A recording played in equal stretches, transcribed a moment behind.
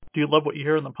Do you love what you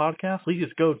hear in the podcast? Please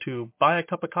go to Buy a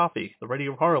Cup of Coffee. The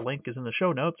Radio of Horror link is in the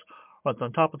show notes, or it's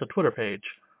on top of the Twitter page.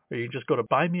 Or you just go to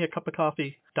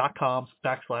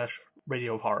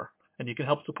buymeacupofcoffee.com/Radio of Horror. And you can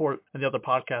help support the other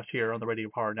podcasts here on the Radio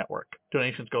of Horror Network.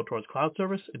 Donations go towards cloud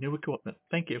service and new equipment.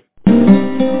 Thank you.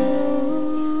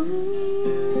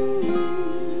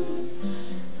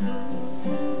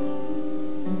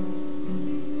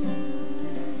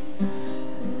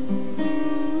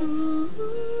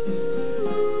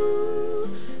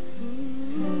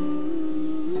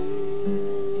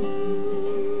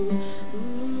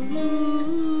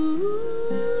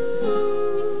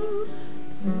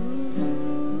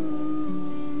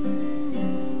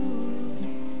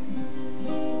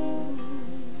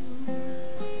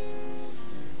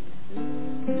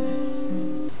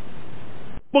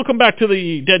 Welcome back to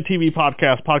the Dead TV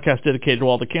podcast dedicated to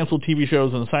all the canceled TV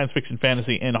shows in the science fiction,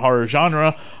 fantasy, and horror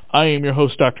genre. I am your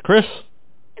host, Dr. Chris.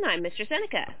 And I'm Mr.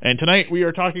 Seneca. And tonight we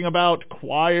are talking about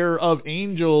Choir of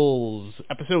Angels,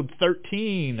 episode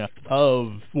 13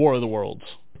 of War of the Worlds.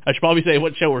 I should probably say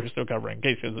what show we're still covering, in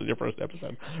case this is your first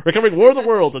episode. We're covering War of the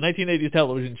Worlds, a 1980s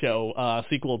television show,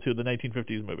 sequel to the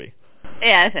 1950s movie.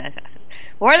 Yes.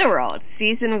 War of the Worlds,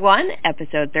 Season 1,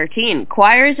 Episode 13,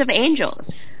 Choirs of Angels.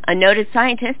 A noted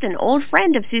scientist and old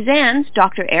friend of Suzanne's,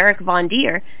 Dr. Erik Von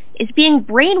Deer, is being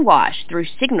brainwashed through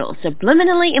signals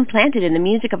subliminally implanted in the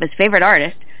music of his favorite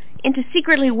artist into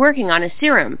secretly working on a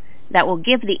serum that will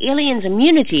give the aliens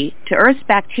immunity to Earth's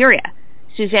bacteria.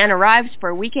 Suzanne arrives for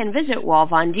a weekend visit while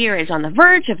Von Deer is on the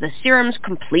verge of the serum's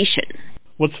completion.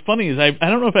 What's funny is, I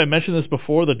don't know if I mentioned this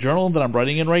before, the journal that I'm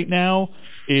writing in right now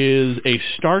is a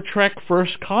Star Trek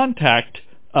First Contact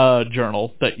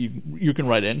journal that you can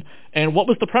write in. And what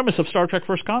was the premise of Star Trek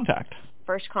First Contact?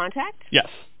 First Contact? Yes.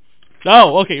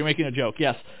 Oh, okay, you're making a joke.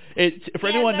 Yes. For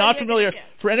anyone not familiar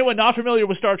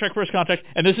with Star Trek First Contact,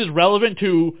 and this is relevant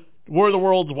to War of the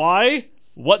Worlds, why?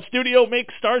 What studio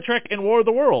makes Star Trek and War of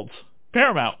the Worlds?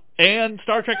 Paramount. And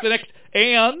Star Trek The Next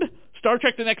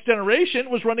Generation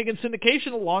was running in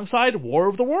syndication alongside War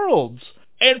of the Worlds.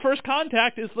 And First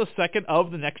Contact is the second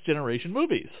of the Next Generation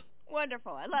movies.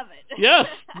 Wonderful. I love it. Yes.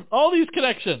 All these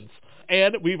connections.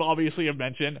 And we've obviously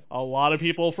mentioned a lot of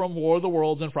people from War of the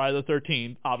Worlds and Friday the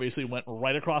 13th obviously went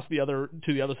right across to the other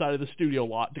side of the studio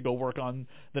lot to go work on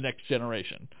the Next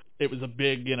Generation. It was a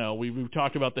big, we've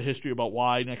talked about the history about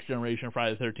why Next Generation,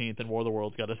 Friday the 13th, and War of the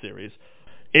Worlds got a series.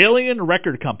 Alien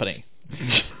Record Company.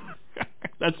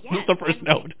 That's the first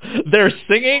note. They're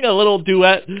singing a little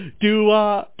duet,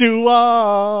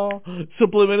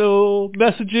 subliminal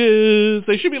messages.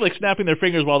 They should be like snapping their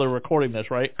fingers while they're recording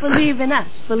this, right? Believe in us.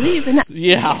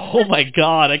 Yeah, oh my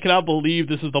god, I cannot believe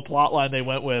this is the plot line they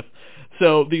went with.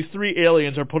 So these three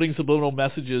aliens are putting subliminal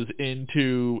messages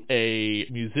into a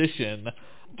musician's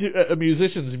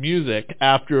music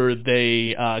after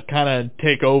they kind of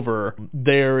take over.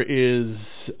 There is,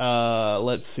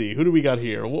 let's see, who do we got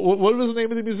here? What was the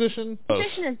name of the musician? The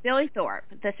musician is Billy Thorpe,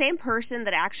 the same person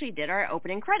that actually did our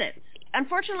opening credits.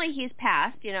 Unfortunately, he's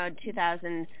passed, in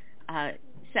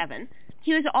 2007.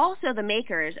 He was also the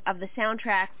makers of the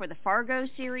soundtrack for the Fargo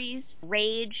series,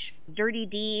 Rage, Dirty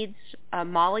Deeds,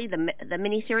 Molly, the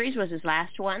miniseries was his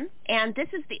last one. And this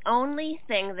is the only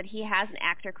thing that he has an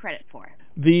actor credit for.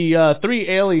 The three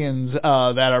aliens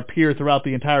that appear throughout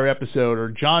the entire episode are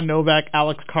John Novak,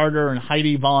 Alex Carter, and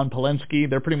Heidi Von Polensky.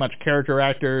 They're pretty much character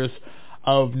actors.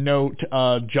 Of note,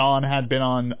 John had been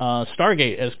on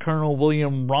Stargate as Colonel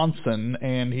William Ronson,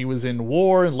 and he was in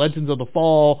War and Legends of the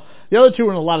Fall. The other two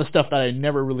were in a lot of stuff that I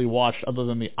never really watched, other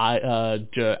than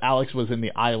Alex was in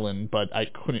The Island, but I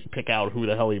couldn't pick out who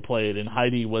the hell he played, and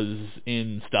Heidi was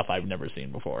in stuff I've never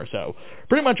seen before. So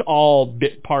pretty much all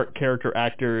bit part character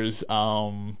actors.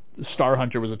 Star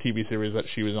Hunter was a TV series that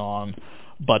she was on.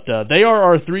 But they are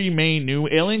our three main new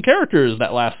alien characters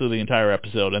that last through the entire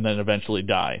episode and then eventually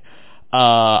die.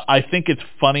 I think it's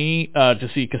funny to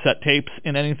see cassette tapes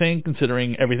in anything,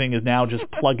 considering everything is now just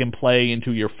plug and play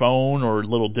into your phone or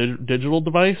little digital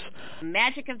device.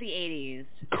 Magic of the 80s.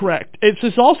 Correct.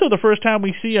 It's also the first time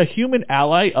we see a human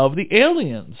ally of the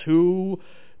aliens, who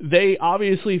they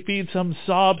obviously feed some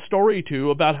sob story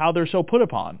to about how they're so put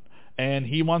upon, and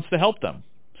he wants to help them.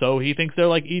 So he thinks they're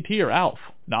like E.T. or Alf,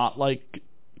 not like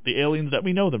the aliens that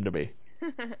we know them to be.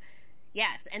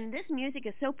 Yes, and this music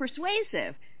is so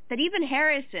persuasive that even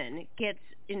Harrison gets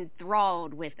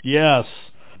enthralled with it. Yes.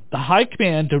 The High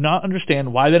Command do not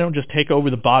understand why they don't just take over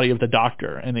the body of the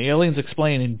Doctor, and the aliens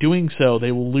explain in doing so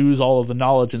they will lose all of the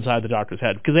knowledge inside the Doctor's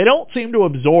head, because they don't seem to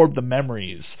absorb the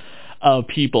memories of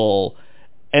people,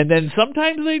 and then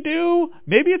sometimes they do.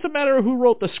 Maybe it's a matter of who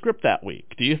wrote the script that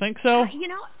week. Do you think so?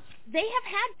 They have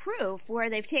had proof where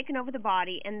they've taken over the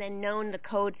body and then known the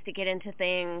codes to get into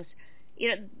things.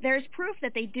 There's proof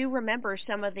that they do remember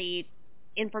some of the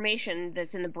information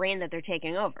that's in the brain that they're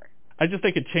taking over. I just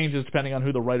think it changes depending on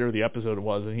who the writer of the episode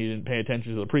was, and he didn't pay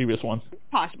attention to the previous one.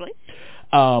 Possibly.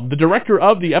 The director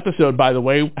of the episode, by the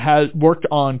way, has worked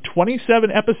on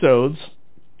 27 episodes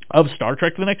of Star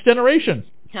Trek The Next Generation.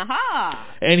 Aha!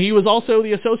 And he was also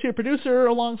the associate producer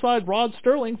alongside Rod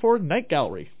Serling for Night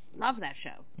Gallery. Love that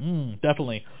show.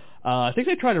 Definitely. I think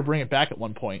they tried to bring it back at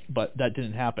one point, but that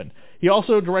didn't happen. He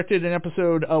also directed an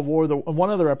episode of one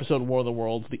other episode of War of the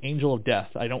Worlds, The Angel of Death.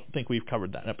 I don't think we've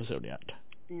covered that episode yet.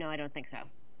 No, I don't think so.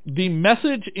 The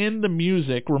message in the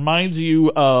music reminds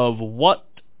you of what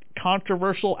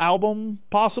controversial album,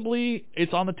 possibly?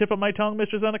 It's on the tip of my tongue,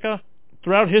 Mr. Zeneca.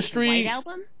 Throughout history... The White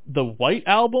Album? The White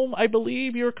Album, I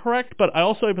believe you're correct, but I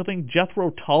also think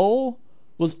Jethro Tull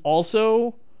was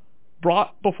also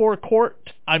brought before court.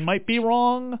 I might be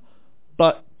wrong,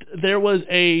 but there was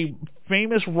a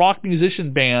famous rock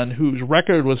musician band whose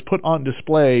record was put on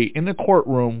display in the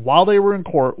courtroom while they were in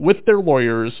court with their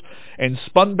lawyers and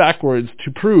spun backwards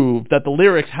to prove that the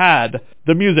lyrics had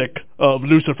the music of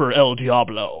Lucifer El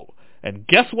Diablo. And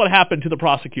guess what happened to the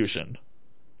prosecution?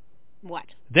 What?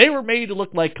 They were made to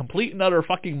look like complete and utter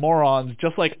fucking morons,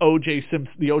 just like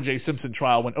the O.J. Simpson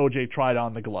trial when O.J. tried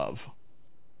on the glove.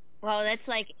 Well, that's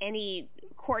like any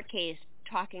court case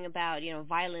talking about,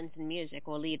 violence in music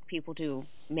will lead people to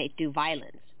do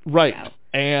violence. Right.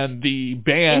 And the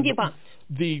band,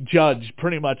 the judge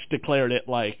pretty much declared it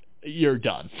like, you're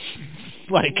done.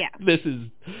 Like, this is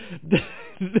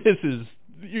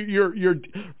you're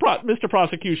Mr.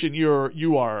 Prosecution,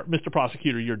 you are Mr.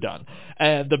 Prosecutor, you're done.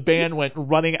 And the band went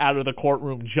running out of the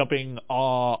courtroom, jumping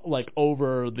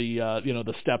over the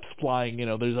the steps, flying.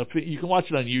 You can watch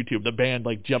it on YouTube. The band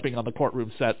jumping on the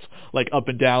courtroom sets, up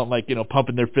and down,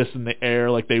 pumping their fists in the air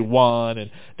like they won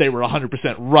and they were 100%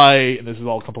 right, and this is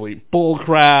all complete bull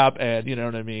crap. And you know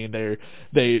what I mean?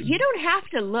 You don't have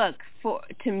to look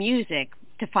to music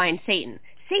to find Satan.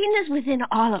 Satan is within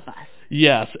all of us.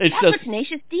 Yes, That's what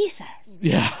Tenacious D says.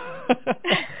 Yeah.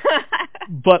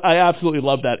 But I absolutely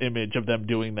love that image of them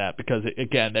doing that because,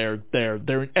 again, they're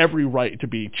in every right to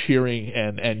be cheering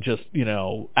and just,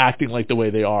 acting like the way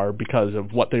they are because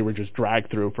of what they were just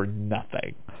dragged through for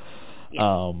nothing.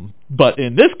 Yeah. But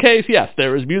in this case, yes,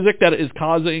 there is music that is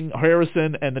causing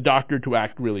Harrison and the Doctor to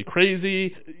act really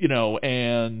crazy,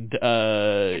 and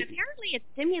apparently it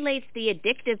stimulates the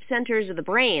addictive centers of the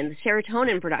brain, the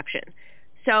serotonin production.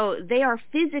 So they are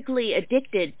physically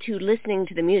addicted to listening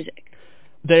to the music.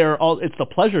 It's the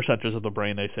pleasure centers of the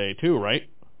brain, they say, too, right?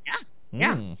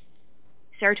 Yeah.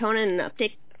 Serotonin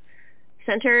uptake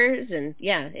centers, and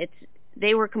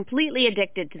they were completely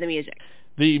addicted to the music.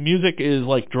 The music is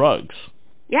like drugs.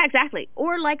 Yeah, exactly.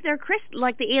 Or like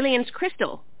the alien's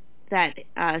crystal that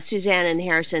Suzanne and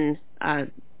Harrison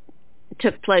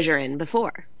took pleasure in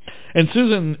before. And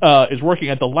Susan is working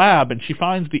at the lab, and she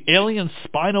finds the alien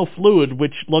spinal fluid,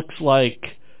 which looks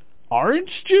like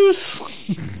orange juice.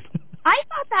 I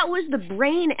thought that was the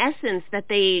brain essence that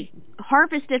they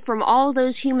harvested from all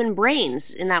those human brains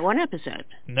in that one episode.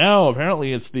 No,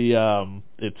 apparently it's the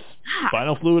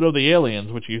spinal fluid of the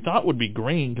aliens, which you thought would be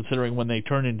green, considering when they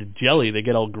turn into jelly, they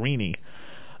get all greeny.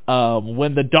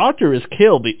 When the Doctor is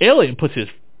killed, the alien puts his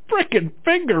frickin'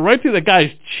 finger right through the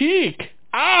guy's cheek.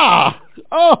 Ah!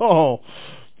 Oh!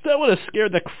 That would have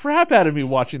scared the crap out of me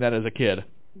watching that as a kid.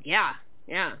 Yeah.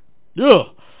 Ugh!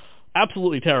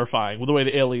 Absolutely terrifying with the way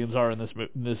the aliens are in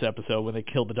this episode when they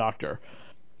kill the Doctor.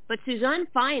 But Suzanne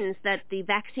finds that the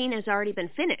vaccine has already been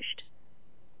finished,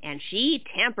 and she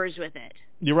tampers with it.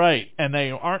 You're right, and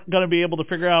they aren't going to be able to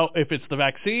figure out if it's the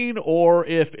vaccine or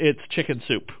if it's chicken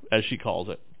soup, as she calls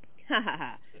it.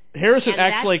 Harrison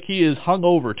acts like he is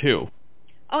hungover, too.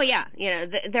 Oh, yeah.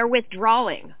 They're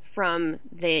withdrawing from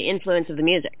the influence of the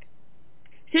music.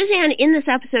 Suzanne, in this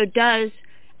episode, does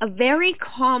a very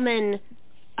common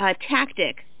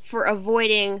tactic for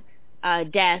avoiding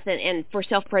death and for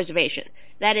self-preservation.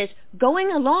 That is,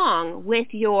 going along with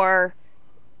your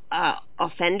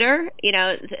offender.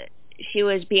 She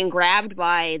was being grabbed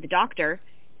by the Doctor,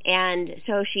 and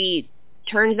so she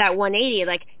turns that 180,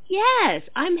 like, yes,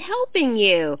 I'm helping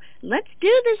you. Let's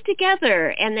do this together.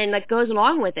 And then goes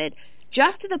along with it,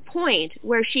 just to the point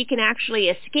where she can actually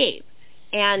escape.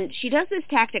 And she does this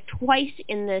tactic twice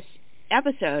in this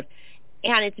episode,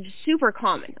 and it's super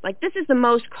common. This is the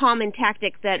most common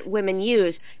tactic that women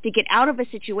use to get out of a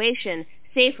situation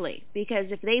safely, because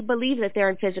if they believe that they're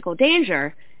in physical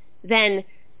danger, then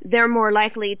they're more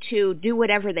likely to do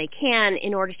whatever they can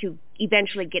in order to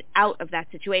eventually get out of that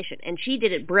situation. And she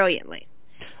did it brilliantly.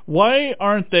 Why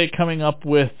aren't they coming up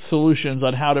with solutions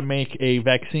on how to make a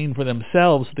vaccine for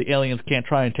themselves so the aliens can't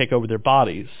try and take over their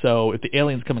bodies? So if the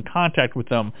aliens come in contact with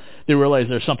them, they realize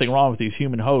there's something wrong with these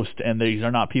human hosts and these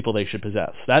are not people they should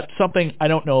possess. That's something I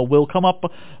don't know will come up,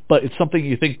 but it's something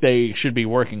you think they should be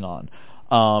working on.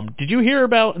 Did you hear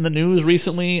about in the news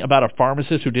recently about a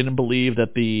pharmacist who didn't believe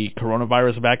that the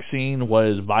coronavirus vaccine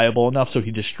was viable enough, so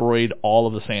he destroyed all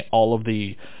of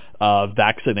the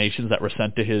vaccinations that were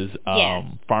sent to his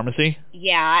pharmacy?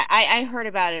 Yeah, I heard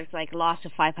about it. It's like loss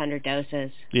of 500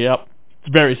 doses. Yep.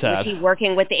 It's very sad. Was he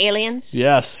working with the aliens?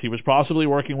 Yes, he was possibly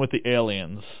working with the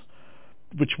aliens,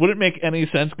 which wouldn't make any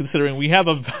sense considering we have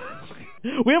a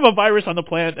virus on the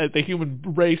planet that the human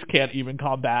race can't even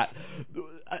combat.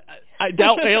 I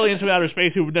doubt aliens from outer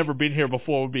space who've never been here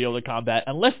before would be able to combat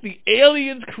unless the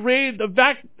aliens created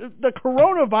the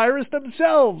coronavirus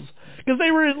themselves because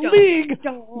they were in league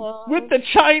with the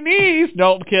Chinese.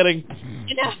 No, I'm kidding.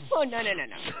 No.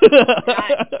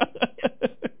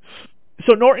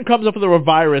 So Norton comes up with a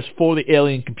virus for the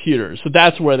alien computers. So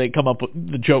that's where they come up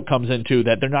with, the joke comes into,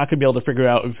 that they're not going to be able to figure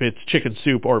out if it's chicken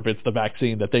soup or if it's the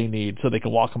vaccine that they need so they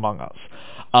can walk among us.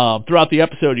 Throughout the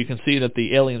episode, you can see that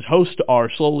the aliens' hosts are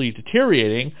slowly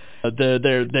deteriorating.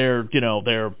 They're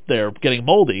getting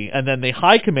moldy, and then the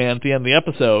high command at the end of the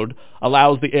episode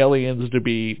allows the aliens to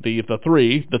be the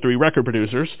three record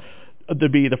producers to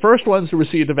be the first ones to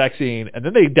receive the vaccine, and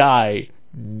then they die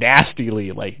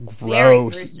nastily, like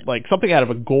gross, like something out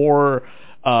of a gore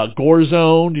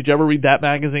zone. Did you ever read that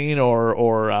magazine or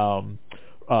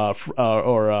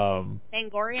Fangoria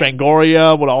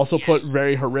would also put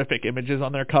very horrific images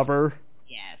on their cover.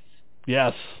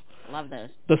 Yes. Love those.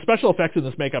 The special effects in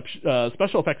this makeup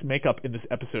in this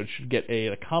episode should get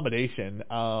an accommodation.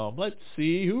 Let's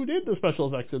see who did the special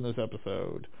effects in this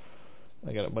episode.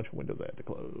 I got a bunch of windows I had to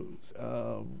close.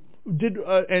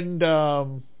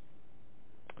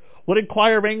 What did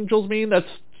Choir of Angels mean? That's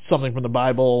something from the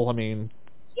Bible. I mean...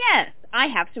 Yes, I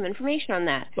have some information on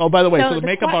that. Oh, by the way, so the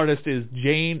makeup artist is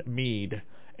Jane Mead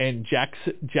and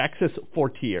Jaxis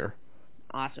Fortier.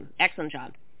 Awesome. Excellent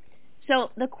job.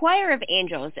 So the Choir of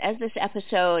Angels, as this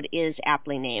episode is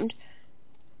aptly named,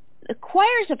 the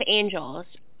choirs of angels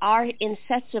are in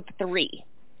sets of 3.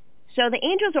 So the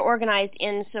angels are organized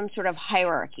in some sort of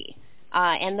hierarchy,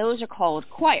 and those are called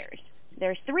choirs.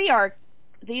 There's 3 of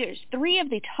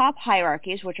the top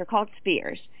hierarchies, which are called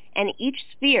spheres, and each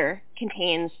sphere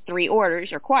contains 3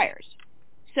 orders or choirs.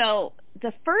 So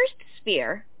the first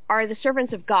sphere are the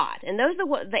servants of God, and those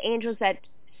are the angels that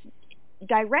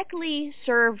directly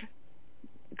serve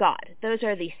God. Those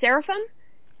are the seraphim,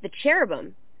 the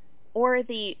cherubim, or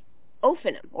the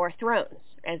ophanim, or thrones,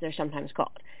 as they're sometimes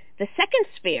called. The second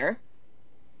sphere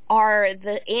are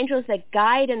the angels that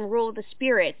guide and rule the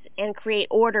spirits and create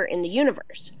order in the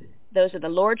universe. Those are the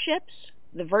lordships,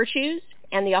 the virtues,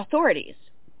 and the authorities.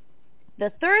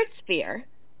 The third sphere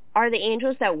are the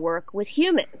angels that work with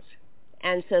humans.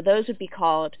 And so those would be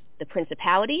called the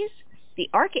principalities, the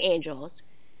archangels,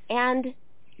 and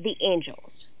the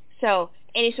angels. So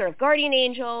any sort of guardian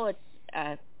angel, it's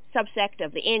a subsect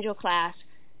of the angel class.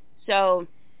 So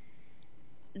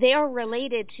they are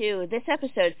related to this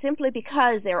episode simply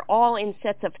because they're all in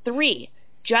sets of 3,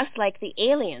 just like the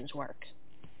aliens work.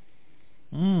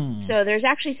 So there's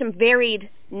actually some varied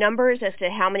numbers as to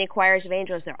how many choirs of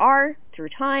angels there are through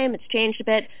time. It's changed a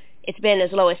bit. It's been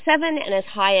as low as 7 and as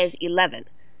high as 11.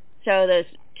 So those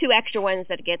 2 extra ones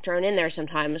that get thrown in there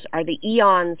sometimes are the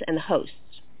eons and the hosts.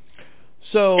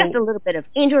 So just a little bit of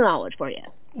angel knowledge for you.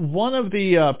 One of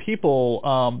the people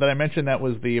that I mentioned that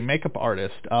was the makeup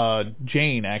artist,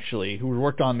 Jane, actually, who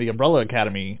worked on the Umbrella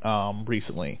Academy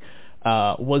recently,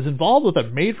 was involved with a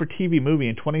made-for-TV movie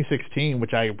in 2016,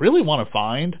 which I really want to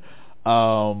find.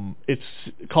 It's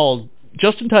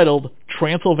just entitled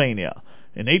Transylvania.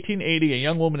 In 1880, a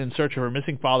young woman in search of her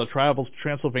missing father travels to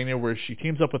Transylvania, where she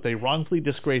teams up with a wrongfully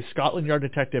disgraced Scotland Yard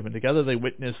detective, and together they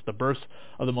witness the birth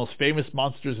of the most famous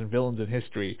monsters and villains in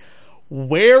history.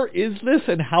 Where is this,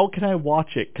 and how can I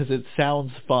watch it? Because it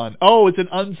sounds fun. Oh, it's an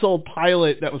unsold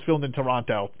pilot that was filmed in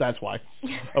Toronto. That's why.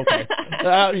 Okay.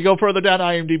 You go further down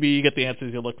IMDb, you get the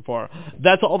answers you're looking for.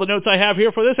 That's all the notes I have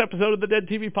here for this episode of the Dead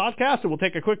TV Podcast, and we'll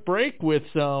take a quick break with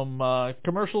some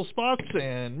commercial spots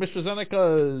and Mr.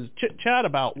 Zeneca's chit-chat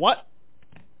about what?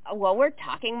 Well, we're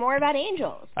talking more about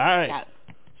angels. All right. Yeah.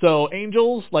 So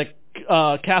angels, like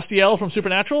Castiel from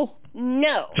Supernatural?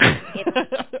 No.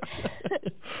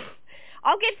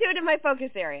 I'll get to it in my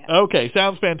focus area. Okay,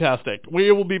 sounds fantastic.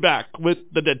 We will be back with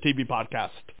the Dead TV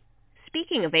Podcast.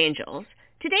 Speaking of angels,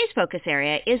 today's focus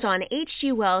area is on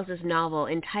H.G. Wells' novel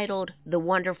entitled The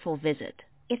Wonderful Visit.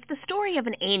 It's the story of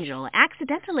an angel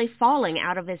accidentally falling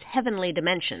out of his heavenly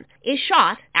dimension, is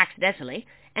shot, accidentally,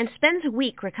 and spends a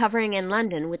week recovering in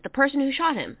London with the person who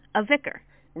shot him, a vicar,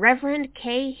 Reverend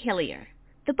K. Hillier.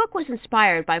 The book was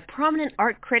inspired by prominent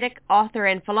art critic, author,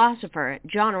 and philosopher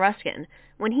John Ruskin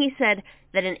when he said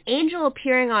that an angel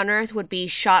appearing on Earth would be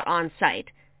shot on sight.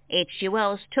 H.G.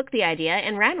 Wells took the idea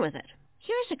and ran with it.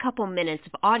 Here's a couple minutes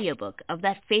of audiobook of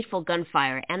that fateful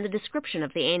gunfire and the description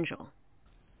of the angel.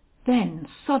 Then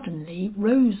suddenly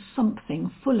rose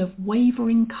something full of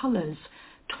wavering colours,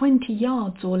 20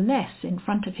 yards or less in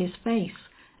front of his face,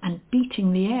 and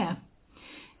beating the air.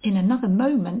 In another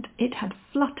moment it had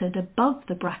fluttered above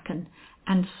the bracken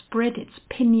and spread its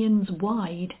pinions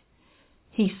wide.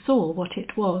 He saw what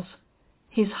it was.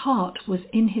 His heart was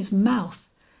in his mouth,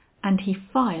 and he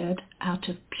fired out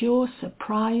of pure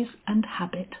surprise and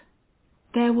habit.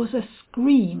 There was a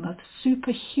scream of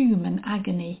superhuman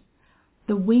agony.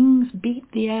 The wings beat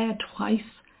the air twice,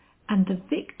 and the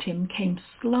victim came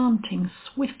slanting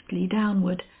swiftly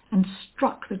downward and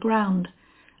struck the ground,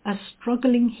 a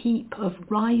struggling heap of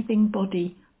writhing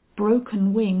body,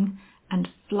 broken wing, and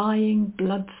flying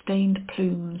blood-stained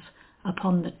plumes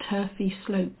upon the turfy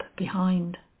slope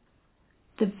behind.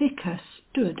 The vicar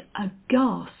stood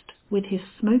aghast with his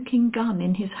smoking gun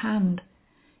in his hand.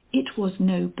 It was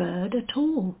no bird at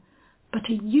all, but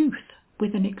a youth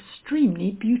with an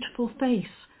extremely beautiful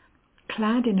face,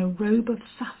 clad in a robe of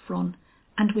saffron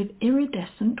and with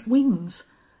iridescent wings,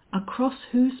 across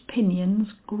whose pinions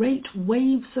great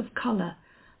waves of colour,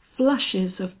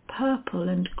 flushes of purple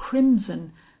and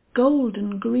crimson, gold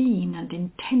and green and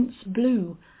intense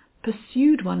blue,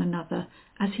 pursued one another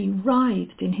as he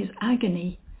writhed in his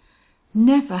agony.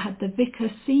 Never had the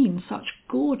vicar seen such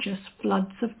gorgeous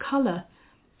floods of colour,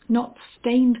 not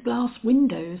stained glass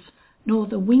windows, nor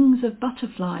the wings of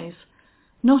butterflies,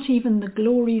 not even the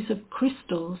glories of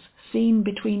crystals seen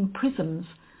between prisms.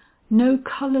 No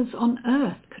colours on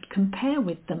earth could compare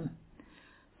with them.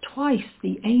 Twice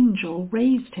the angel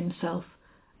raised himself,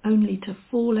 only to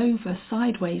fall over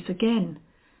sideways again.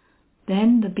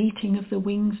 Then the beating of the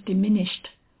wings diminished,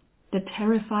 the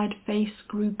terrified face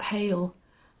grew pale,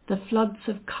 the floods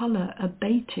of colour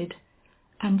abated,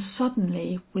 and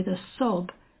suddenly, with a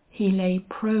sob, he lay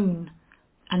prone,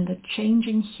 and the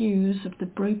changing hues of the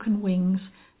broken wings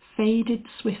faded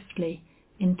swiftly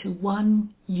into one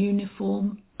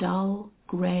uniform, dull,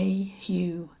 grey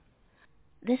hue.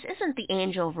 This isn't the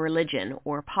angel of religion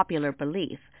or popular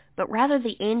belief, but rather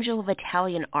the angel of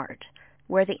Italian art.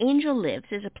 Where the angel lives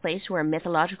is a place where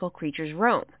mythological creatures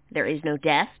roam. There is no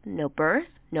death, no birth,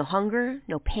 no hunger,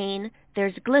 no pain.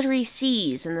 There's glittery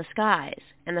seas in the skies,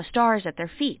 and the stars at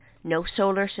their feet. No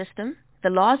solar system. The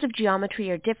laws of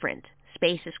geometry are different.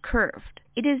 Space is curved.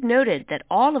 It is noted that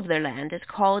all of their land is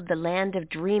called the land of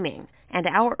dreaming, and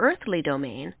our earthly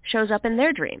domain shows up in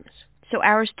their dreams. So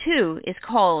ours too is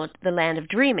called the land of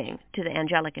dreaming to the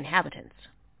angelic inhabitants.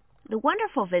 The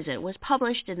Wonderful Visit was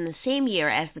published in the same year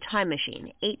as The Time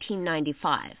Machine,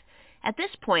 1895. At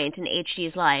this point in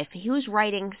H.G.'s life, he was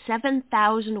writing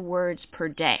 7,000 words per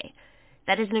day.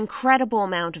 That is an incredible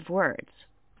amount of words.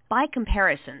 By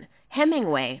comparison,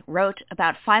 Hemingway wrote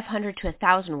about 500 to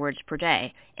 1,000 words per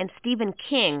day, and Stephen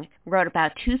King wrote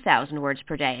about 2,000 words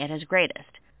per day at his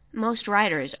greatest. Most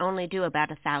writers only do about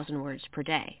 1,000 words per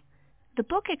day. The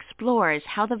book explores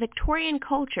how the Victorian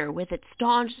culture, with its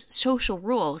staunch social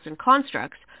rules and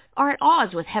constructs, are at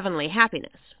odds with heavenly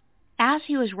happiness. As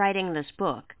he was writing this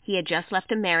book, he had just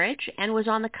left a marriage and was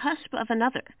on the cusp of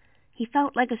another. He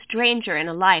felt like a stranger in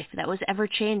a life that was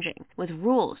ever-changing, with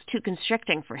rules too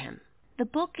constricting for him. The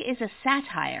book is a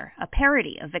satire, a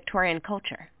parody of Victorian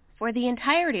culture. For the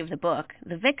entirety of the book,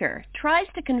 the vicar tries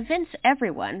to convince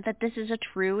everyone that this is a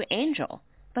true angel,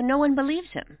 but no one believes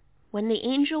him. When the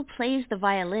angel plays the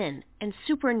violin and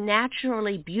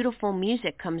supernaturally beautiful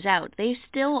music comes out, they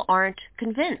still aren't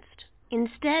convinced.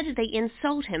 Instead, they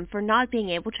insult him for not being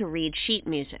able to read sheet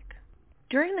music.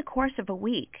 During the course of a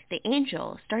week, the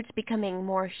angel starts becoming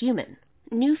more human.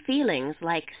 New feelings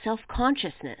like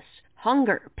self-consciousness,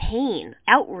 hunger, pain,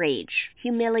 outrage,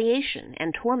 humiliation,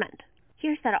 and torment.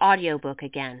 Here's that audiobook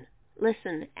again.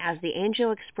 Listen as the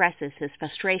angel expresses his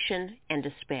frustration and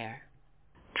despair.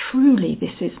 "Truly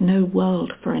this is no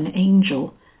world for an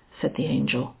angel," said the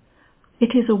angel.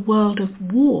 "It is a world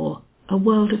of war, a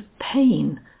world of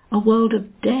pain, a world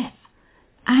of death.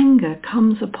 Anger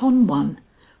comes upon one.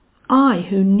 I,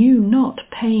 who knew not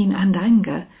pain and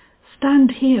anger,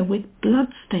 stand here with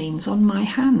bloodstains on my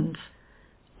hands.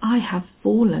 I have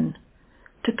fallen.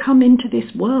 To come into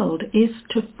this world is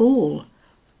to fall.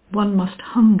 One must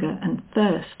hunger and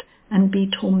thirst and be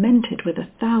tormented with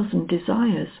 1,000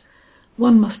 desires.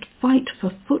 One must fight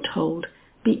for foothold,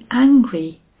 be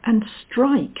angry and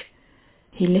strike.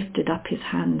 He lifted up his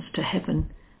hands to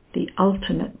heaven, the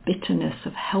ultimate bitterness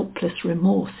of helpless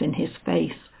remorse in his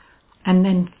face, and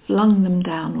then flung them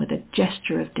down with a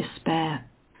gesture of despair.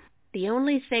 The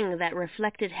only thing that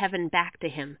reflected heaven back to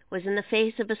him was in the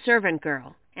face of a servant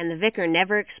girl, and the vicar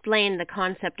never explained the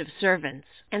concept of servants,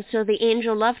 and so the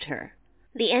angel loved her.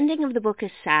 The ending of the book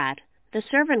is sad. The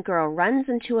servant girl runs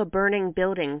into a burning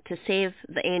building to save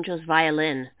the angel's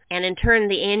violin, and in turn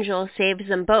the angel saves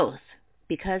them both,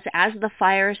 because as the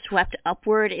fire swept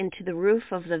upward into the roof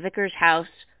of the vicar's house,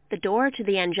 the door to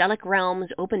the angelic realms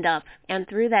opened up, and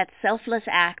through that selfless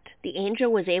act, the angel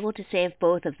was able to save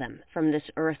both of them from this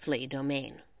earthly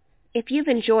domain. If you've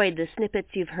enjoyed the snippets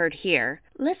you've heard here,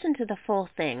 listen to the full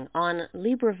thing on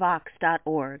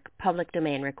LibriVox.org, public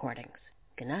domain recordings.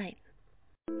 Good night.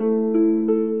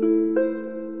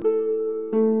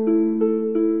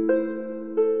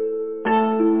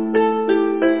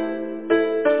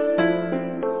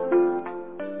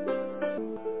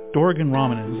 Dorgan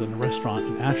Ramen is a restaurant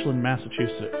in Ashland,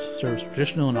 Massachusetts. Serves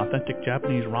traditional and authentic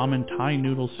Japanese ramen, Thai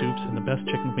noodle soups, and the best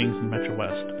chicken wings in Metro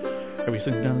West.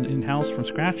 Everything's done in-house from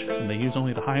scratch, and they use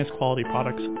only the highest quality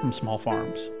products from small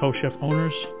farms. Co-chef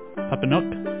owners Papa Nook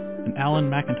and Alan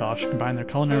McIntosh combine their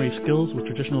culinary skills with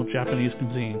traditional Japanese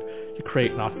cuisine to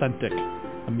create an authentic,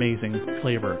 amazing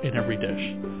flavor in every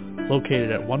dish.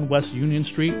 Located at 1 West Union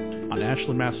Street on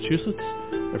Ashland, Massachusetts,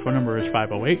 their phone number is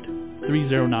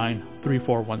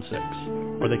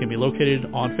 508-309-3416, or they can be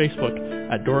located on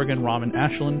Facebook at Dorgan Ramen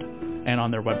Ashland and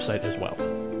on their website as well,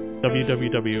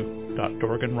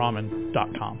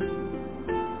 www.dorganramen.com.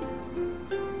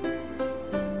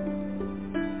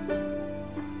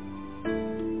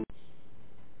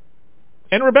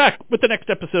 And we're back with the next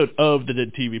episode of the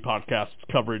Dead TV Podcast's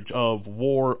coverage of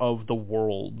War of the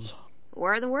Worlds.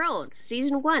 War of the Worlds,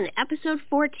 Season 1, Episode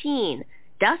 14,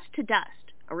 Dust to Dust.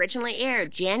 Originally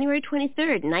aired January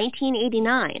 23rd,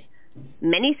 1989.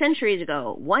 Many centuries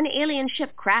ago, one alien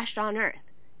ship crashed on Earth.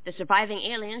 The surviving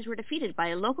aliens were defeated by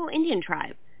a local Indian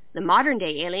tribe. The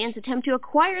modern-day aliens attempt to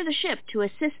acquire the ship to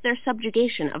assist their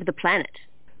subjugation of the planet.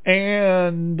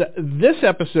 And this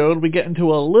episode, we get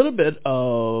into a little bit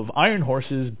of Iron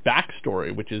Horse's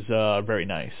backstory, which is very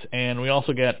nice. And we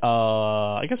also get,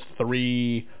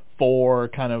 3-4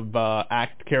 kind of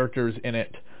act characters in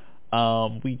it.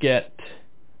 We get...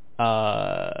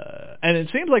 and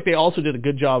it seems like they also did a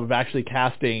good job of actually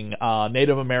casting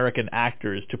Native American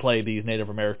actors to play these Native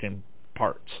American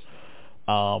parts.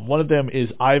 One of them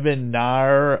is Ivan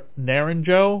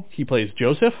Naranjo. He plays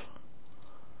Joseph.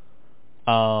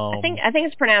 I think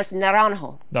it's pronounced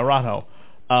Naranjo. Naranjo.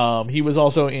 He was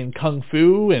also in Kung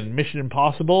Fu and Mission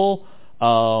Impossible.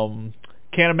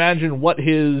 Can't imagine what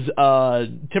his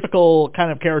typical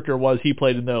kind of character was he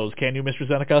played in those. Can you, Mr.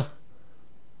 Zeneca?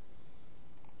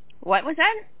 What was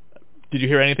that? Did you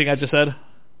hear anything I just said?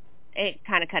 It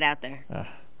kind of cut out there.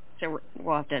 So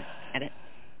we'll have to edit.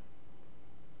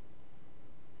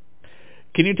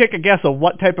 Can you take a guess of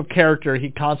what type of character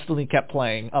he constantly kept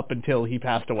playing up until he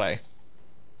passed away?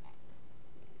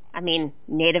 I mean,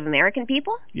 Native American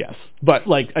people? Yes, but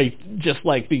just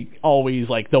like the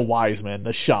wise man,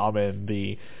 the shaman,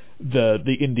 the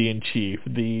Indian chief,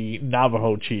 the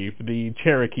Navajo chief, the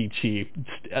Cherokee chief,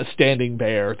 Standing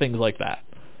Bear, things like that.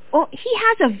 Well, he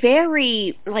has a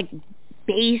very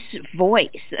bass voice,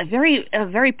 a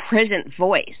very present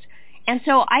voice, and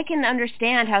so I can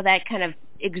understand how that kind of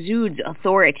exudes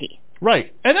authority.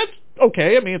 Right, and that's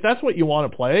okay. I mean, if that's what you want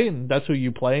to play, and that's who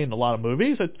you play in a lot of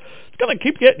movies, it's going to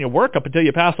keep getting you work up until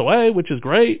you pass away, which is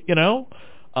great, you know.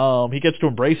 He gets to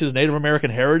embrace his Native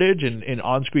American heritage in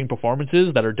on-screen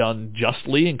performances that are done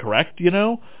justly and correct, you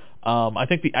know. I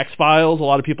think the X-Files, a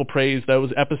lot of people praise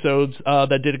those episodes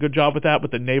that did a good job with that, with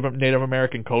the Native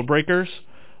American codebreakers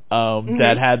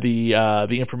that had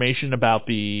the information about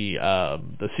the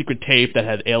secret tape that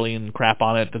had alien crap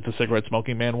on it that the cigarette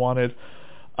smoking man wanted.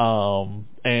 He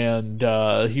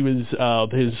was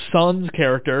his son's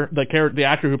character, the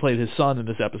actor who played his son in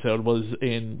this episode was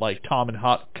in Tom and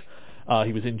Huck.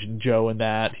 He was Injun Joe in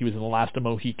that. He was in The Last of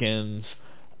Mohicans.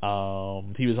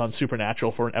 He was on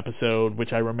Supernatural for an episode,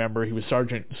 which I remember. He was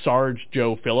Sarge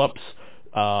Joe Phillips.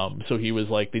 So he was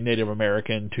like the Native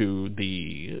American to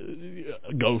the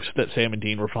ghost that Sam and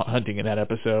Dean were hunting in that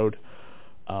episode.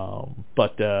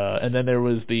 And then there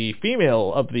was the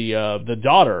female of the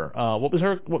daughter. What was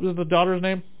the daughter's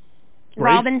name? Grace?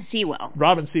 Robin Sewell.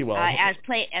 Robin Sewell. As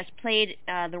played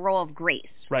the role of Grace.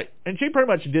 Right, and she pretty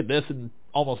much did this and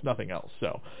almost nothing else.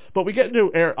 So, but we get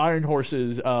into Iron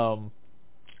Horse's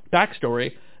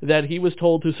backstory, that he was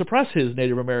told to suppress his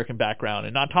Native American background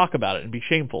and not talk about it and be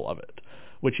shameful of it,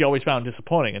 which he always found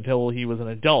disappointing until he was an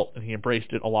adult and he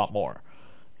embraced it a lot more.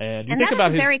 And you think that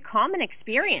about is a very common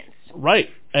experience. Right.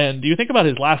 And do you think about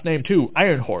his last name, too,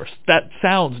 Iron Horse? That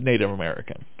sounds Native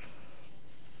American.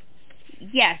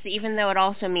 Yes, even though it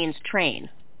also means train.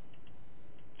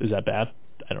 Is that bad?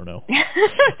 I don't know.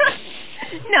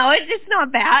 No, it's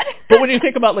not bad. But when you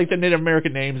think about, like, the Native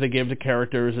American names they give to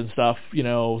characters and stuff, you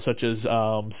know, such as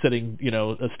sitting, you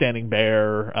know, a standing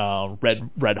bear,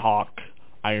 red hawk,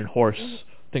 Iron Horse,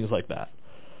 things like that.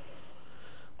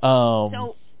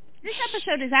 So this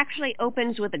episode actually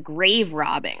opens with a grave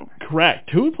robbing.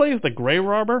 Correct. Who plays the grave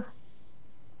robber?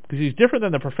 Because he's different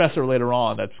than the professor later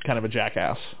on. That's kind of a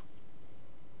jackass.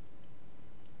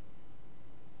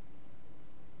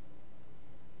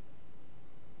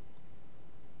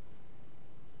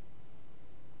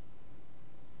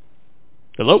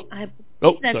 Hello?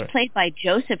 That's played by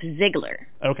Joseph Ziegler.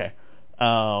 Okay.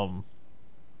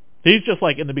 He's just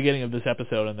like in the beginning of this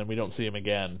episode, and then we don't see him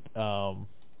again.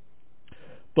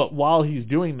 But while he's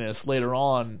doing this, later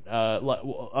on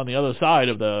the other side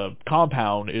of the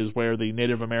compound is where the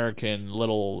Native American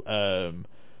little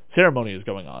ceremony is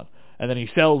going on. And then he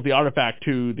sells the artifact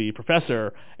to the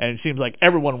professor, and it seems like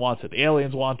everyone wants it. The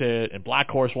aliens want it, and Black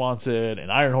Horse wants it,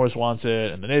 and Iron Horse wants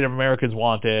it, and the Native Americans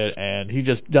want it, and he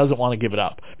just doesn't want to give it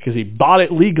up because he bought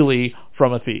it legally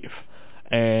from a thief.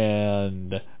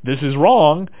 And this is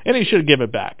wrong, and he should give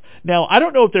it back. Now, I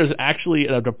don't know if there's actually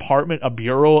a department, a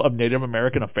Bureau of Native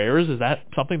American Affairs. Is that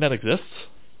something that exists?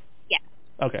 Yeah.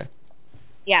 Okay.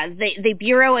 Yeah, the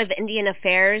Bureau of Indian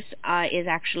Affairs is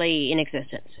actually in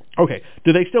existence. Okay.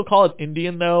 Do they still call it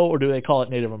Indian, though, or do they call it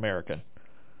Native American?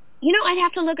 You know, I'd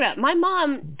have to look it up. My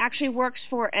mom actually works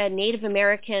for a Native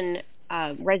American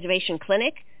reservation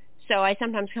clinic, so I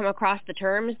sometimes come across the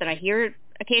terms that I hear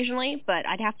occasionally, but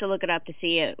I'd have to look it up to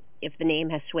see if the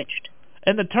name has switched.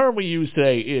 And the term we use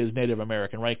today is Native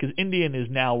American, right? Because Indian is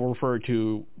now referred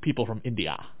to people from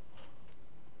India.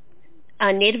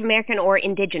 Native American or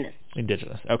indigenous.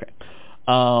 Indigenous, okay.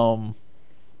 So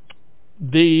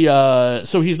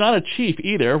he's not a chief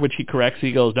either, which he corrects.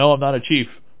 He goes, no, I'm not a chief.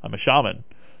 I'm a shaman.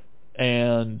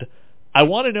 And I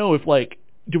want to know if, like,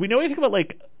 do we know anything about,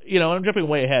 like, you know, I'm jumping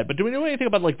way ahead, but do we know anything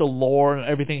about, like, the lore and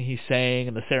everything he's saying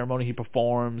and the ceremony he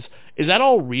performs? Is that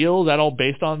all real? Is that all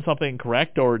based on something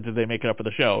correct, or did they make it up for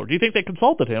the show? Or do you think they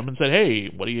consulted him and said, hey,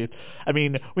 what do you... I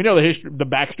mean, we know the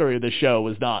backstory of this show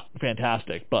is not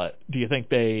fantastic, but do you think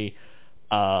they...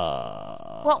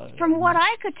 Well, from what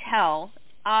I could tell,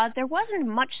 there wasn't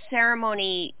much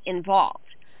ceremony involved.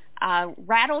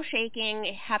 Rattle shaking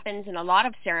happens in a lot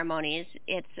of ceremonies.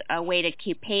 It's a way to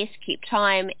keep pace, keep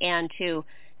time, and to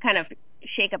kind of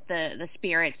shake up the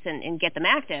spirits and get them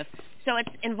active. So it's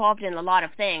involved in a lot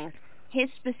of things. His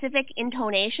specific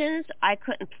intonations I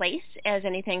couldn't place as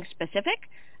anything specific.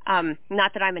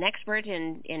 Not that I'm an expert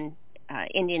in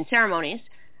Indian ceremonies.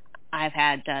 I've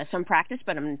had some practice,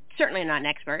 but I'm certainly not an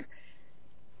expert.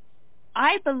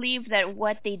 I believe that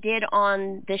what they did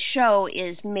on this show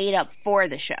is made up for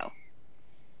the show.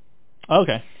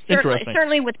 Okay, interesting.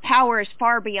 Certainly with powers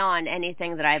far beyond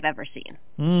anything that I've ever seen.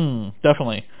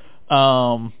 Definitely.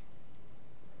 So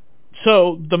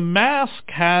the mask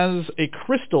has a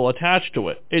crystal attached to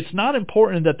it. It's not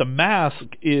important that the mask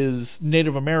is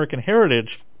Native American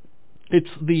heritage. It's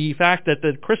the fact that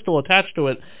the crystal attached to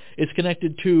it is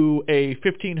connected to a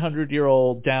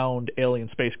 1,500-year-old downed alien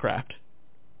spacecraft.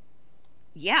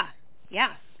 Yeah.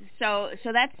 So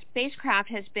that spacecraft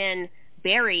has been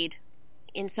buried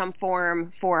in some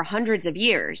form for hundreds of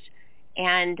years.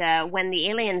 And when the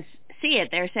aliens see it,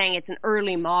 they're saying it's an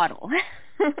early model.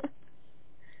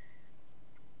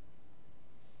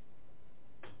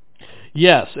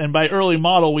 Yes, and by early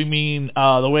model we mean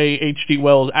the way H.G.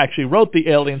 Wells actually wrote the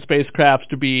alien spacecrafts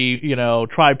to be, you know,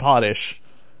 tripodish.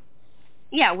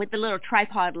 Yeah, with the little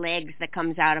tripod legs that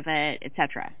comes out of it,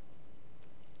 etc.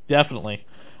 Definitely,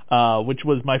 which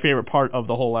was my favorite part of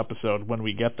the whole episode when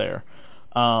we get there.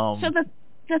 So the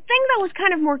thing that was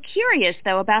kind of more curious,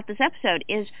 though, about this episode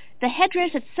is the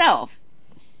headdress itself.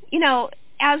 You know,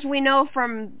 as we know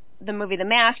from the movie The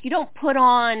Mask, you don't put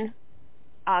on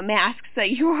masks that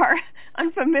you are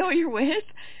unfamiliar with,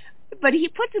 but he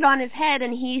puts it on his head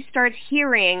and he starts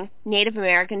hearing Native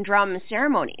American drum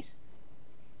ceremonies.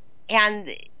 And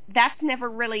that's never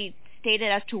really stated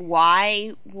as to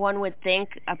why one would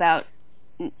think about,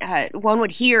 one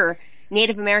would hear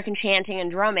Native American chanting and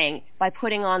drumming by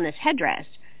putting on this headdress.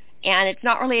 And it's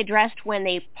not really addressed when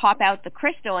they pop out the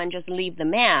crystal and just leave the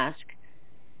mask.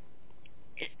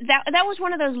 that was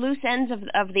one of those loose ends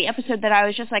of the episode that I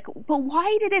was just like, but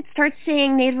why did it start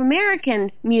saying Native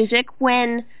American music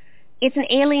when it's an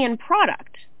alien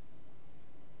product?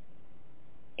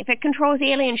 If it controls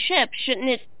alien ships, shouldn't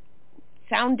it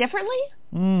sound differently?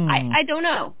 I don't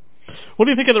know. What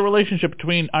do you think of the relationship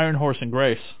between Iron Horse and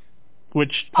Grace?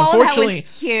 Which that was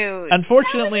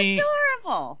unfortunately, that was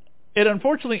adorable. It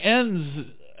unfortunately ends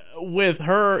with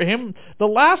him. The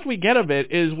last we get of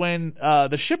it is when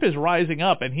the ship is rising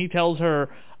up, and he tells her,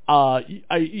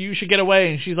 "You should get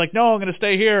away," and she's like, "No, I'm going to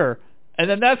stay here." And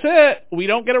then that's it. We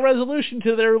don't get a resolution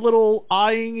to their little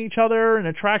eyeing each other and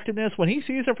attractiveness. When he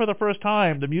sees her for the first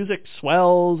time, the music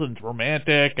swells and it's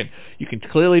romantic, and you can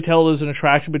clearly tell there's an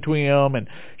attraction between them, and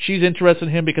she's interested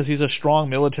in him because he's a strong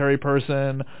military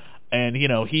person, and, you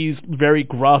know, he's very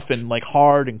gruff and, like,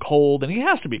 hard and cold, and he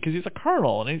has to be because he's a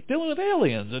colonel, and he's dealing with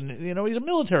aliens, and, you know, he's a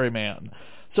military man.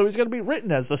 So he's going to be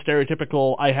written as the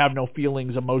stereotypical, I have no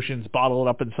feelings, emotions, bottled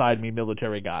up inside me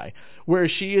military guy. Whereas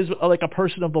she is like a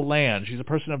person of the land. She's a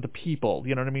person of the people.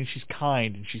 You know what I mean? She's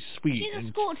kind and she's sweet. She's a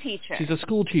school teacher. She's a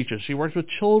school teacher. She works with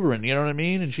children. You know what I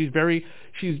mean? And she's very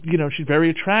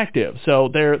attractive. So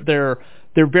they're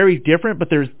very different, but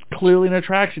there's clearly an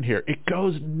attraction here. It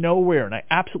goes nowhere, and I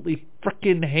absolutely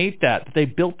freaking hate that they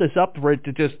built this up for it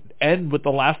to just end with the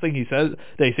last thing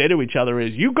they say to each other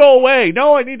is, "You go away.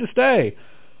 No, I need to stay."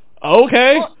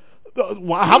 Okay.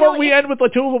 Well, how about we end with the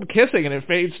two of them kissing and it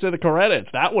fades to the credits?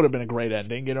 That would have been a great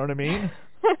ending, you know what I mean?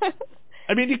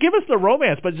 I mean, you give us the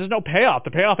romance, but there's no payoff.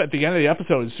 The payoff at the end of the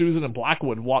episode is Susan and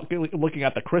Blackwood looking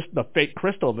at the fake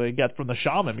crystal they get from the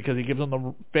shaman because he gives them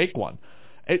the fake one.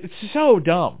 It's so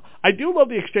dumb. I do love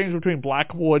the exchange between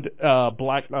Blackwood and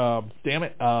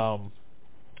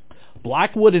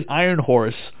Iron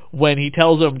Horse when he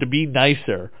tells them to be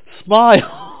nicer.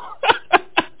 Smile.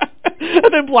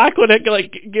 And then Blackwood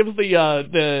like gives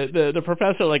the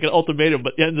professor like an ultimatum,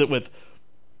 but ends it with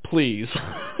 "please."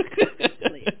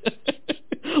 Please.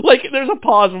 Like there's a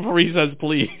pause before he says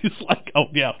 "please." Like, oh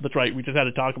yeah, that's right. We just had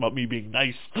to talk about me being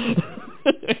nice,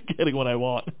 getting what I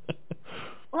want.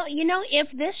 Well, you know,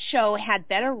 if this show had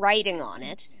better writing on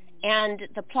it and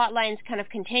the plot lines kind of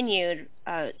continued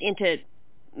into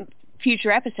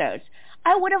future episodes,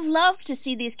 I would have loved to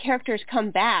see these characters come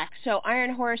back so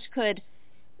Iron Horse could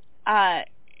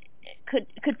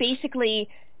basically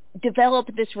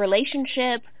develop this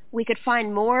relationship. We could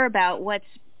find more about what's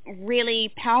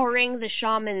really powering the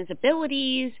shaman's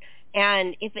abilities,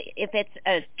 and if it's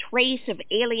a trace of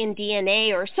alien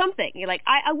DNA or something. You're like,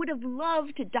 I would have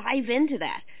loved to dive into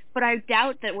that, but I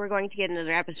doubt that we're going to get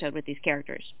another episode with these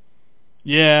characters.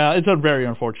 Yeah, it's very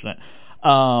unfortunate.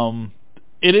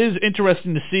 It is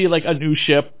interesting to see like a new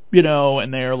ship, you know,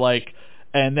 and they're like,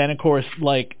 and then of course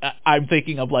like I'm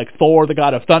thinking of like Thor, the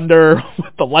god of thunder,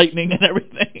 with the lightning and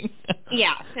everything.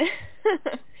 Yeah.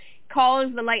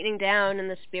 Calls the lightning down and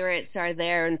the spirits are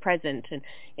there and present, and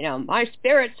you know, my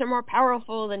spirits are more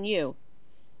powerful than you.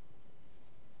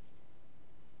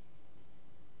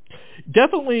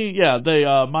 Definitely, yeah. They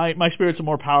my spirits are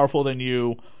more powerful than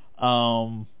you.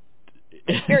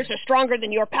 Spirits are stronger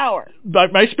than your power.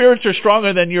 My spirits are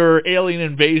stronger than your alien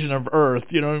invasion of Earth.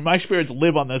 You know, my spirits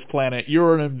live on this planet.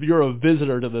 You're a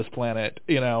visitor to this planet.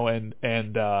 You know, and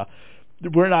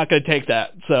we're not going to take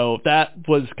that. So that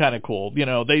was kind of cool. You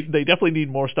know, they definitely need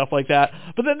more stuff like that.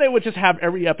 But then they would just have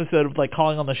every episode of like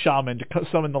calling on the shaman to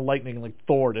summon the lightning like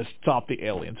Thor to stop the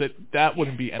aliens. That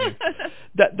wouldn't be any.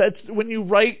 That's when you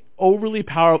write overly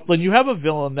powerful. When you have a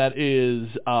villain that is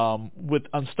with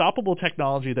unstoppable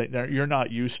technology that you're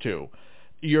not used to.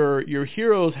 Your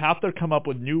heroes have to come up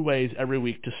with new ways every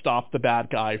week to stop the bad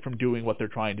guy from doing what they're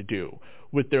trying to do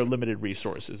with their limited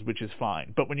resources, which is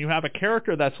fine. But when you have a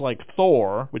character that's like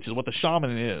Thor, which is what the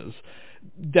shaman is,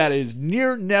 that is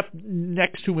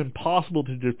next to impossible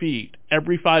to defeat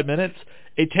every 5 minutes,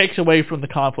 it takes away from the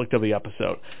conflict of the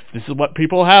episode. This is what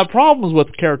people have problems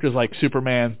with characters like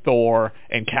Superman, Thor,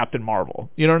 and Captain Marvel.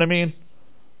 You know what I mean?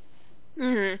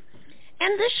 Mm-hmm.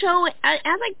 And this show, as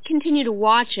I continue to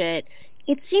watch it,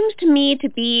 it seems to me to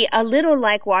be a little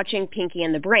like watching Pinky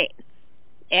and the Brain.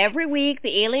 Every week,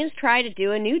 the aliens try to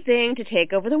do a new thing to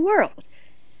take over the world.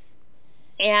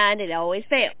 And it always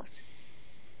fails.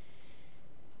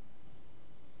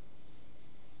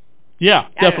 Yeah,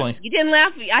 definitely. You didn't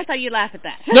laugh? I thought you'd laugh at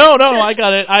that. No, I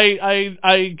got it.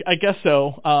 I guess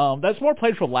so. That's more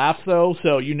played for laughs, though,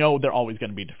 so you know they're always going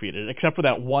to be defeated, except for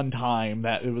that one time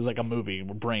that it was like a movie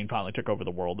where Brain finally took over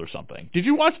the world or something. Did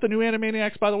you watch the new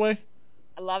Animaniacs, by the way?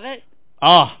 I love it.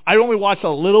 I only watched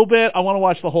a little bit. I want to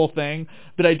watch the whole thing,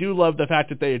 but I do love the fact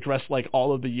that they addressed like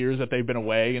all of the years that they've been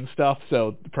away and stuff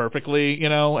so perfectly,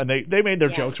 and they made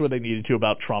their jokes where they needed to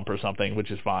about Trump or something,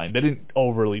 which is fine. They didn't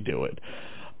overly do it.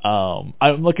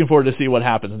 I'm looking forward to see what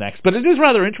happens next. But it is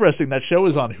rather interesting. That show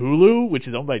is on Hulu, which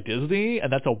is owned by Disney,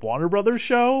 and that's a Warner Brothers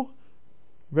show.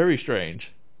 Very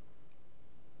strange.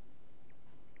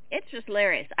 It's just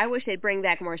hilarious. I wish they'd bring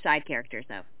back more side characters,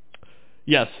 though.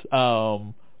 Yes.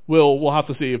 We'll have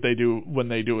to see if they do when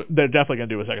they do it. They're definitely going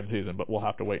to do a second season, but we'll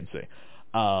have to wait and see.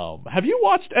 Have you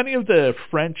watched any of the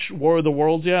French War of the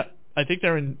Worlds yet? I think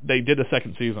they did a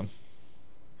second season.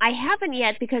 I haven't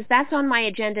yet because that's on my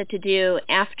agenda to do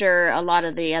after a lot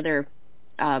of the other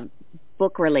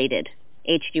book-related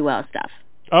H.G. Wells stuff.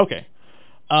 Okay.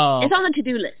 It's on the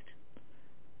to-do list.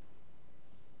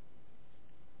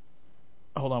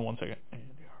 Hold on one second.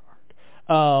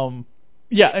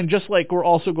 Yeah, and just like we're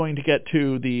also going to get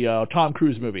to the Tom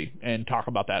Cruise movie and talk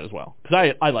about that as well,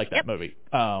 because I like that movie.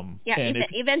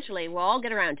 Eventually we'll all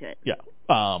get around to it. Yeah.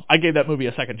 I gave that movie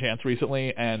a second chance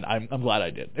recently, and I'm glad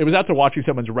I did. It was after watching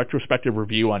someone's retrospective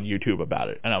review on YouTube about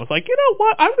it, and I was like, you know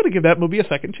what? I'm going to give that movie a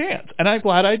second chance, and I'm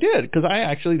glad I did, because I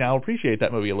actually now appreciate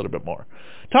that movie a little bit more.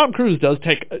 Tom Cruise does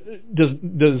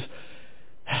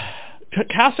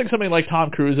casting something like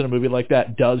Tom Cruise in a movie like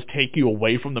that does take you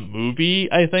away from the movie,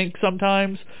 I think,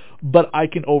 sometimes, but I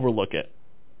can overlook it.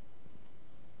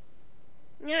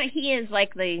 Yeah, he is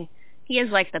like the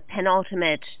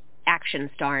penultimate action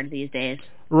star these days.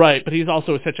 Right, but he's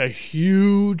also such a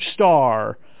huge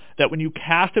star that when you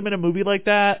cast him in a movie like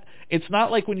that, it's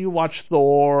not like when you watch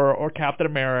Thor or Captain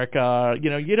America.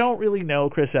 You don't really know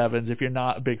Chris Evans if you're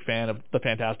not a big fan of the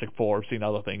Fantastic Four or seen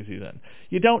other things he's in.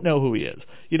 You don't know who he is.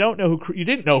 You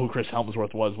didn't know who Chris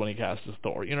Hemsworth was when he cast as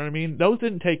Thor. You know what I mean? Those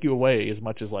didn't take you away as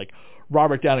much as like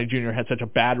Robert Downey Jr. had such a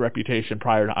bad reputation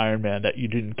prior to Iron Man that you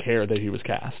didn't care that he was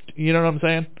cast. You know what I'm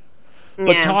saying?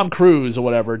 But Tom Cruise or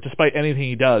whatever, despite anything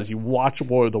he does, you watch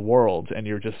War of the Worlds and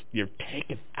you're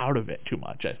taken out of it too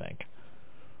much, I think.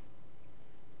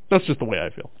 That's just the way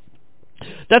I feel.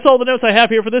 That's all the notes I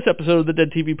have here for this episode of the Dead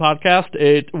TV Podcast.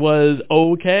 It was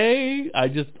okay.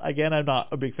 I'm not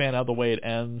a big fan of the way it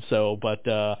ends,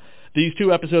 but these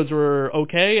two episodes were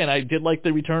okay, and I did like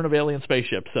the return of alien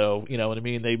spaceships, so, you know what I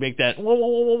mean? They make that, whoa, whoa,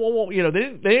 whoa, whoa, whoa.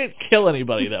 They didn't kill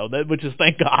anybody, though, which is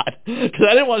thank God, because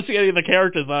I didn't want to see any of the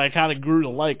characters that I kind of grew to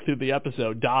like through the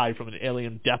episode die from an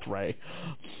alien death ray.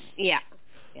 Yeah.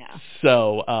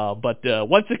 So, but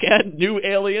once again, new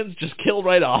aliens just kill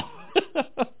right off.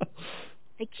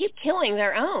 They keep killing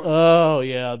their own. Oh,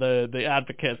 yeah, the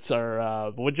advocates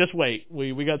are, well, just wait.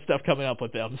 We got stuff coming up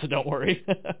with them, so don't worry.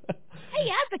 Hey,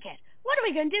 advocate, what are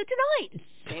we going to do tonight?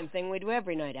 Same thing we do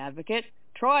every night, advocate.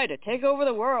 Try to take over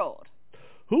the world.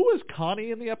 Who was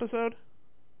Connie in the episode?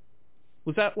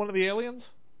 Was that one of the aliens?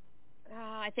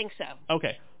 I think so.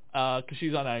 Okay, because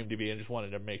she's on IMDb and just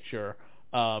wanted to make sure.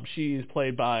 She's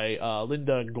played by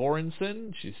Linda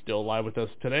Goranson. She's still alive with us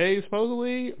today,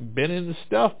 supposedly. Been in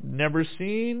stuff never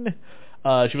seen.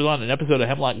 She was on an episode of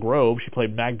Hemlock Grove. She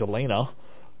played Magdalena.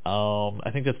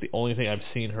 I think that's the only thing I've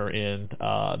seen her in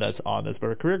that's on this. But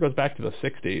her career goes back to the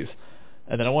 60s.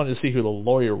 And then I wanted to see who the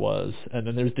lawyer was. And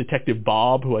then there's Detective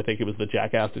Bob, who I think it was the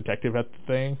jackass detective at the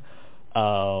thing.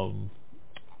 Also,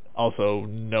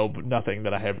 nothing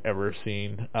that I have ever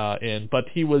seen in. But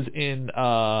he was in...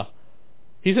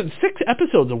 He's in 6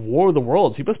 episodes of War of the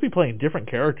Worlds. He must be playing different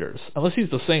characters, unless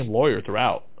he's the same lawyer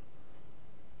throughout.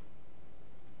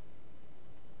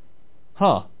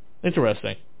 Huh.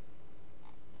 Interesting.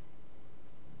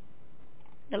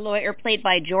 The lawyer played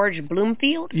by George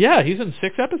Bloomfield? Yeah, he's in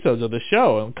 6 episodes of the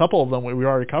show, and a couple of them we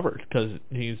already covered, because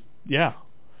he's, The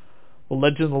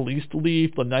Legend of the Least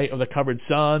Leaf, The Night of the Covered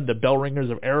Sun, The Bell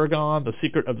Ringers of Aragon, The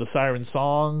Secret of the Siren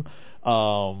Song,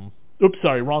 Oops,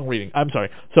 sorry, wrong reading. I'm sorry.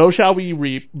 So shall we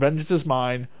reap, vengeance is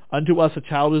mine, unto us a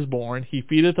child is born, he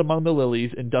feedeth among the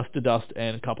lilies, and dust to dust,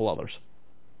 and a couple others.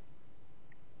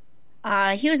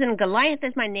 He was in Goliath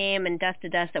is My Name and Dust to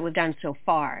Dust that we've done so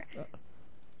far.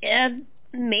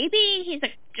 Maybe he's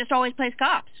just always plays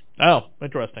cops. Oh,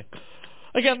 interesting.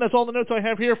 Again, that's all the notes I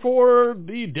have here for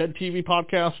the Dead TV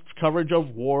Podcast coverage of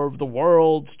War of the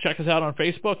Worlds. Check us out on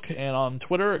Facebook and on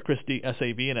Twitter at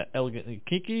ChristySAV and at Elegantly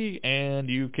Kinky. And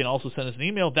you can also send us an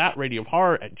email,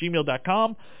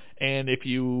 thatradioofhorror@gmail.com. And if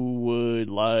you would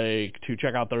like to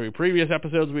check out the previous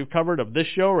episodes we've covered of this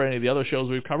show or any of the other shows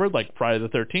we've covered, like Friday the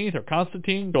 13th or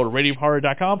Constantine, go to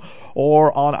radioofhorror.com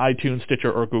or on iTunes,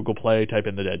 Stitcher, or Google Play, type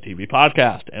in the Dead TV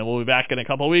Podcast. And we'll be back in a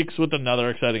couple of weeks with another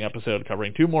exciting episode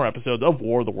covering 2 more episodes of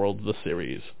War of the Worlds, the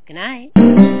series. Good night.